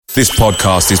This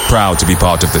podcast is proud to be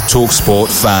part of the TalkSport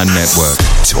Fan Network.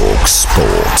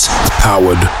 TalkSport.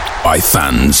 Powered by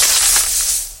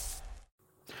fans.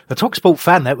 The TalkSport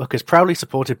Fan Network is proudly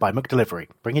supported by McDelivery,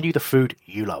 bringing you the food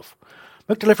you love.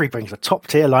 McDelivery brings a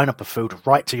top-tier lineup of food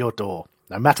right to your door.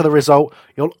 No matter the result,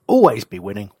 you'll always be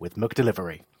winning with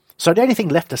McDelivery. So the only thing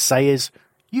left to say is,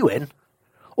 you in?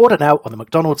 Order now on the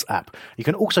McDonald's app. You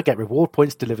can also get reward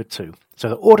points delivered too. So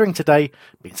that ordering today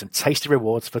means some tasty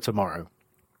rewards for tomorrow.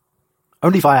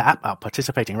 Only via app at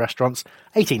participating restaurants.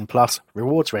 18 plus.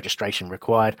 Rewards registration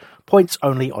required. Points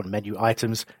only on menu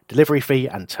items. Delivery fee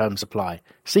and terms apply.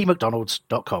 See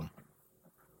mcdonalds.com.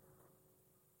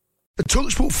 The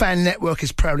TalkSport Fan Network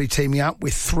is proudly teaming up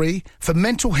with 3 for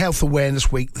Mental Health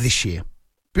Awareness Week this year.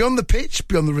 Beyond the pitch,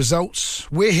 beyond the results,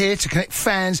 we're here to connect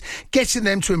fans, getting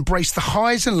them to embrace the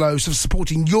highs and lows of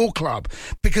supporting your club,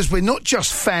 because we're not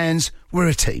just fans, we're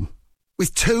a team.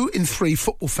 With 2 in 3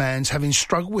 football fans having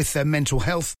struggled with their mental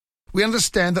health, we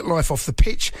understand that life off the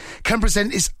pitch can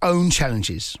present its own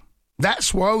challenges.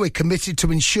 That's why we're committed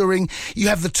to ensuring you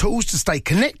have the tools to stay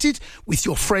connected with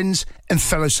your friends and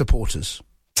fellow supporters.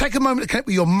 Take a moment to connect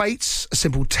with your mates. A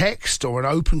simple text or an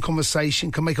open conversation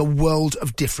can make a world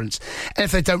of difference. And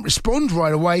if they don't respond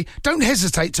right away, don't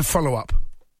hesitate to follow up.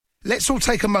 Let's all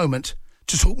take a moment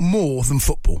to talk more than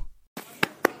football.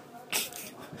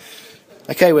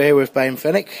 Okay, we're here with Ben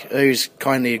Fennick, who's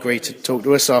kindly agreed to talk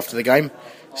to us after the game.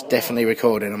 It's definitely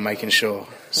recording, I'm making sure.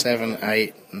 7,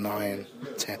 8, 9,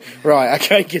 10. Right,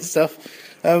 okay, good stuff.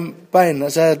 Ben,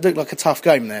 that looked like a tough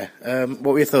game there.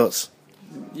 What were your thoughts?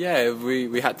 Yeah,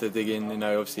 we had to dig in. You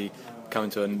know, obviously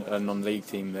coming to a non-league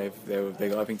team, they got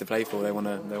everything to play for. They want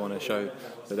to show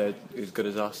that they're as good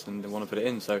as us, and they want to put it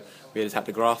in. So we just had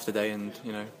to graft today, and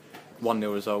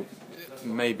 1-0 result.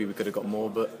 Maybe we could have got more,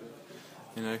 but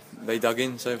they dug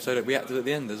in, so that we acted at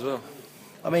the end as well.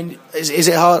 I mean, is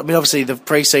it hard? I mean, obviously the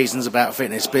pre-season's about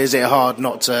fitness, but is it hard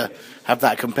not to have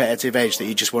that competitive edge that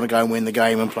you just want to go and win the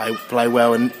game and play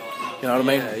well? And you know what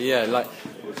I mean? Yeah, like.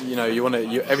 You want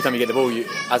to. Every time you get the ball,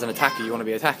 as an attacker, you want to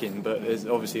be attacking. But there's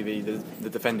obviously the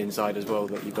defending side as well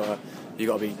that you got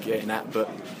to be getting at. But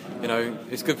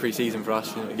it's good pre-season for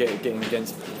us. Getting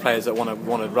against players that want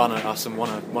to run at us and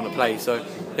want to play. So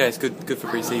yeah, it's good for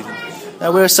pre-season. We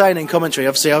were saying in commentary.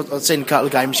 Obviously, I've seen a couple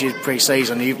of games you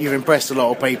pre-season. You've impressed a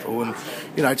lot of people, and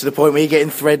to the point where you're getting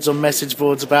threads on message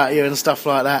boards about you and stuff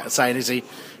like that, saying is he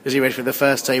ready for the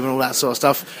first team and all that sort of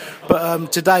stuff.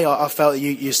 But today I felt that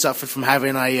you suffered from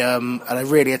having a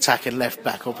really attacking left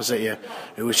back opposite you,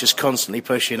 who was just constantly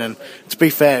pushing, and to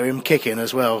be fair, him kicking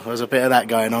as well. There was a bit of that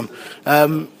going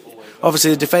on.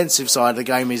 Obviously the defensive side of the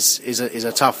game is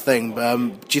a tough thing.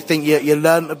 Do you think you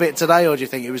learnt a bit today, or do you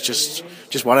think it was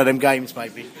just one of them games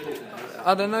maybe?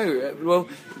 I don't know. Well,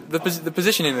 the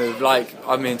positioning of,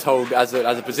 I'm being told as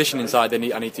a positioning side, I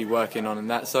need to be working on, and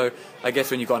that. So I guess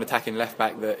when you've got an attacking left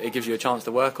back, that it gives you a chance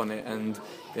to work on it. And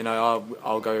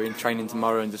I'll go in training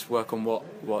tomorrow and just work on what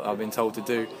I've been told to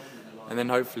do, and then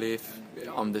hopefully if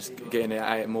I'm just getting it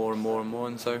at it more and more and more,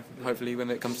 and so hopefully when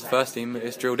it comes to the first team,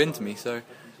 it's drilled into me. So.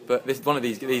 But this one of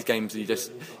these games, you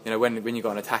just when you've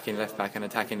got an attacking left back and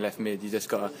attacking left mid, you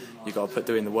got to put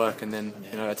doing the work, and then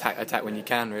attack when you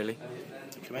can, really.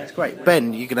 That's great.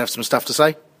 Ben, you can have some stuff to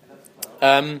say.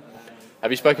 Have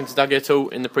you spoken to Dougie at all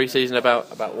in the pre-season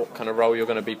about what kind of role you're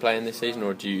going to be playing this season,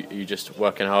 or are you just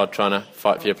working hard trying to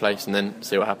fight for your place and then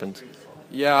see what happens?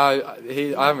 Yeah, I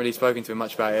haven't really spoken to him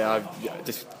much about it. I'm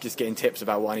just getting tips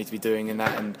about what I need to be doing in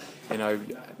that, and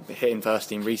hitting first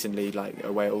team recently, like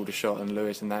away at Aldershot and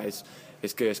Lewis, and that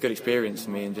it's good. It's good experience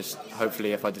for me, and just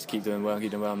hopefully if I just keep doing well,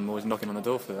 I'm always knocking on the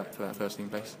door for that first team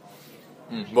place.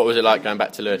 What was it like going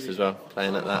back to Lewis as well,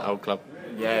 playing at that old club?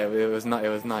 Yeah, it was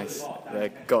nice.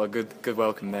 Got a good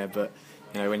welcome there, but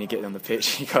when you get on the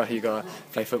pitch, you got to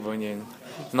play football, and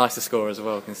it's nice to score as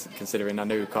well, considering I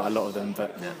knew quite a lot of them,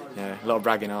 but a lot of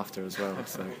bragging after as well.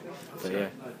 So,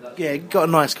 but yeah, got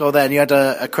a nice goal there, and you had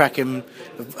a cracking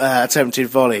attempted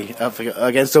volley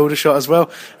against Aldershot as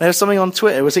well. There was something on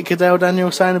Twitter. Was it Cadell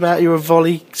Daniel saying about you're a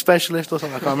volley specialist or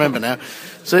something? I can't remember now.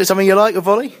 So it's something you like, a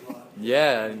volley?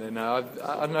 Yeah, no,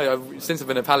 I don't know. Since I've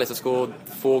been at Palace, I've scored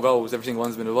 4 goals. Every single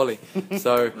one's been a volley.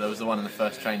 So that was the one in the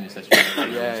first training session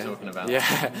you were talking about.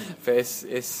 Yeah, but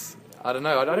it's I don't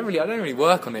know. I don't really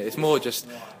work on it. It's more just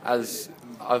as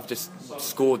I've just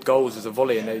scored goals as a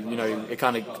volley, and it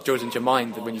kind of drills into your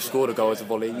mind that when you scored a goal as a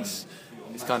volley, it's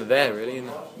kind of there really,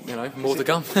 and more to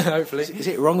come. Hopefully. Is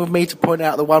it wrong of me to point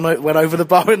out the one that went over the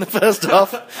bar in the first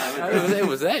half? It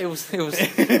was there. It was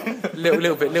a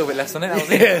little bit less on it. That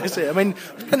was it. Yeah, that's it. I mean,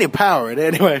 plenty of power in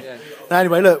it anyway.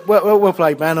 Anyway, look, well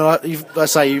played, man.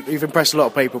 You've impressed a lot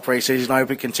of people pre-season. I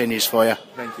hope it continues for you.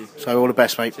 Thank you. So all the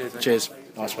best, mate. Cheers.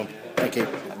 Nice one. Thank you.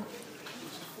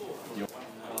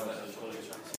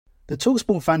 The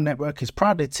TalkSport Fan Network is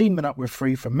proudly teaming up with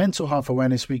Free for Mental Health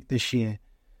Awareness Week this year.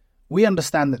 We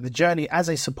understand that the journey as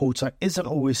a supporter isn't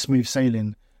always smooth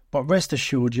sailing, but rest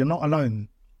assured you're not alone.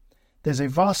 There's a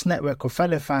vast network of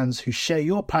fellow fans who share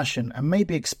your passion and may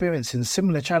be experiencing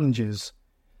similar challenges.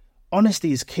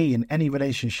 Honesty is key in any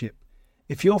relationship.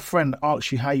 If your friend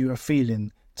asks you how you are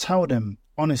feeling, tell them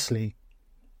honestly.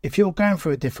 If you're going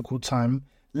through a difficult time,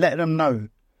 let them know.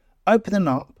 Opening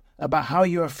up about how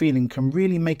you are feeling can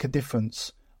really make a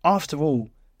difference. After all,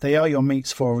 they are your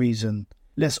mates for a reason.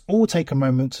 Let's all take a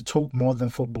moment to talk more than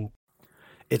football.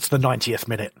 It's the 90th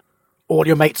minute. All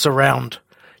your mates around.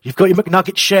 You've got your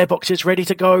McNugget share boxes ready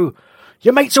to go.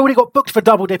 Your mate's already got booked for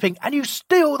double dipping and you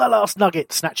steal the last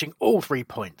nugget, snatching all 3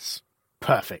 points.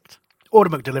 Perfect. Order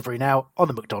McDelivery now on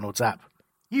the McDonald's app.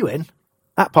 You in?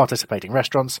 At participating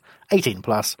restaurants, 18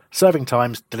 plus, serving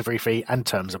times, delivery fee and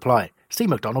terms apply. See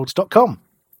mcdonalds.com.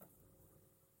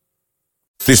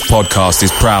 This podcast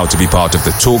is proud to be part of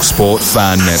the TalkSport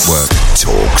Fan Network.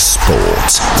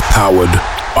 TalkSport.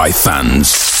 Powered by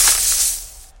fans.